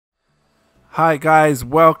Hi guys,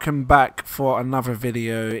 welcome back for another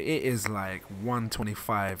video. It is like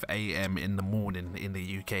 1:25 a.m. in the morning in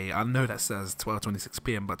the UK. I know that says 12:26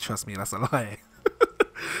 p.m. but trust me, that's a lie.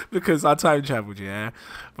 Because I time traveled, yeah.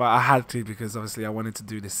 But I had to because obviously I wanted to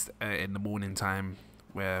do this in the morning time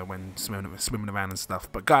when swimming around and stuff.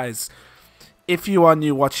 But guys, if you are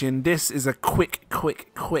new watching, this is a quick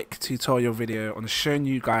tutorial video on showing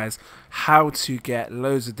you guys how to get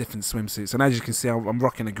loads of different swimsuits. And as you can see, I'm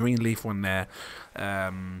rocking a green leaf one there.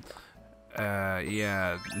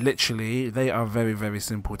 Yeah, literally they are very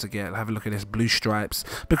simple to get. Have a look at this, blue stripes,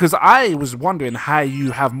 because I was wondering how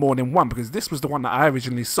you have more than one, because this was the one that I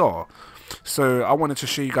originally saw. So I wanted to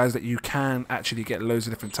show you guys that you can actually get loads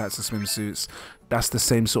of different types of swimsuits. That's the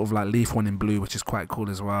same sort of like leaf one in blue, which is quite cool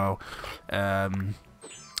as well. And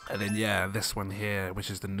then yeah, this one here, which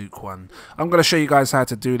is the nuke one. I'm going to show you guys how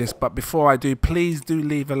to do this, but before I do, please do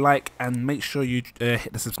leave a like and make sure you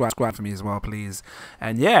hit the subscribe for me as well, please.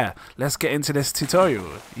 And yeah, let's get into this tutorial.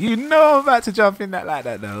 You know I'm about to jump in that like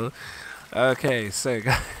that though. Okay, so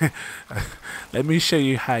let me show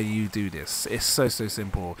you how you do this. It's so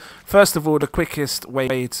simple. First of all, the quickest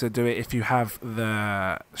way to do it, if you have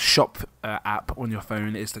the shop app on your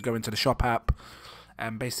phone, is to go into the shop app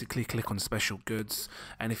and basically click on special goods.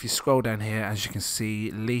 And if you scroll down here, as you can see,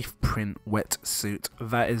 leaf print wetsuit,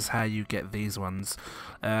 that is how you get these ones.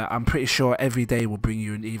 I'm pretty sure every day will bring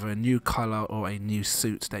you either a new color or a new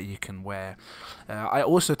suit that you can wear. I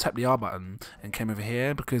also tapped the R button and came over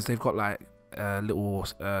here because they've got like little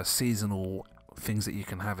seasonal things that you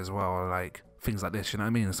can have as well, like things like this, you know what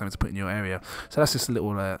I mean, something to put in your area. So that's just a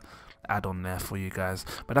little add-on there for you guys.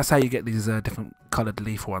 But that's how you get these different colored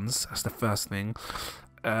leaf ones. That's the first thing.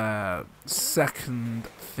 Second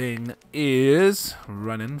thing is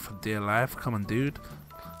running for dear life. Come on, dude.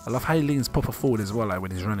 I love how he leans proper forward as well, like when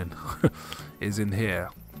he's running. Is in here.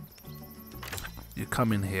 You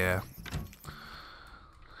come in here,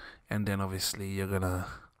 and then obviously you're gonna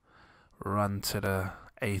run to the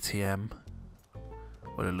ATM.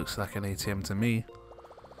 Well, it looks like an ATM to me.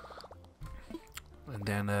 And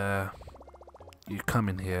then you come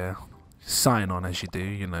in here, sign on as you do,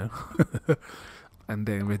 you know. And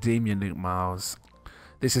then redeem your nuke miles.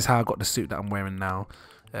 This is how I got the suit that I'm wearing now.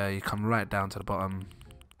 You come right down to the bottom,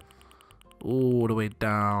 all the way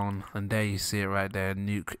down, and there you see it right there,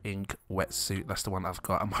 nuke ink wetsuit. That's the one I've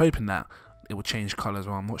got. I'm hoping that it will change colours.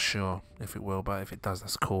 Well, I'm not sure if it will, but if it does,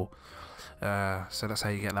 that's cool. So that's how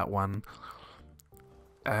you get that one.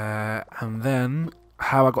 And then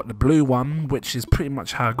how I got the blue one, which is pretty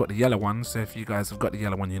much how I got the yellow one. So if you guys have got the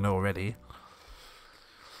yellow one, you know already.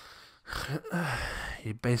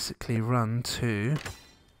 You basically run to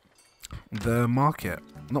the market,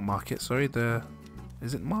 not market, sorry, the,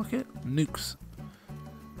 is it market? Nuke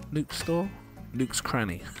store? Nuke's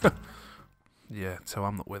cranny. Yeah, so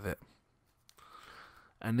I'm not with it.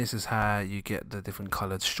 And this is how you get the different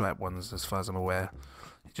coloured stripe ones, as far as I'm aware.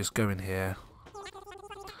 You just go in here,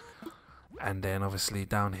 and then obviously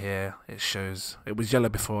down here it shows, it was yellow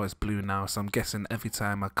before, it's blue now, so I'm guessing every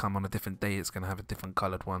time I come on a different day it's going to have a different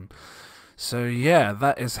coloured one. So yeah,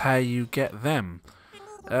 that is how you get them.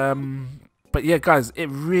 But yeah guys, it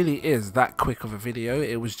really is that quick of a video.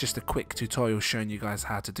 It was just a quick tutorial showing you guys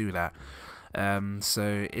how to do that.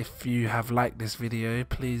 So if you have liked this video,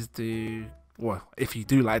 please do, well, if you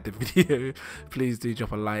do like the video, please do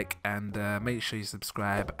drop a like and make sure you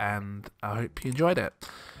subscribe, and I hope you enjoyed it.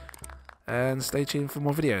 And stay tuned for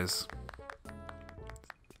more videos.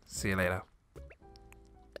 See you later.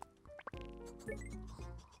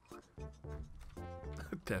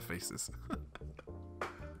 Their faces.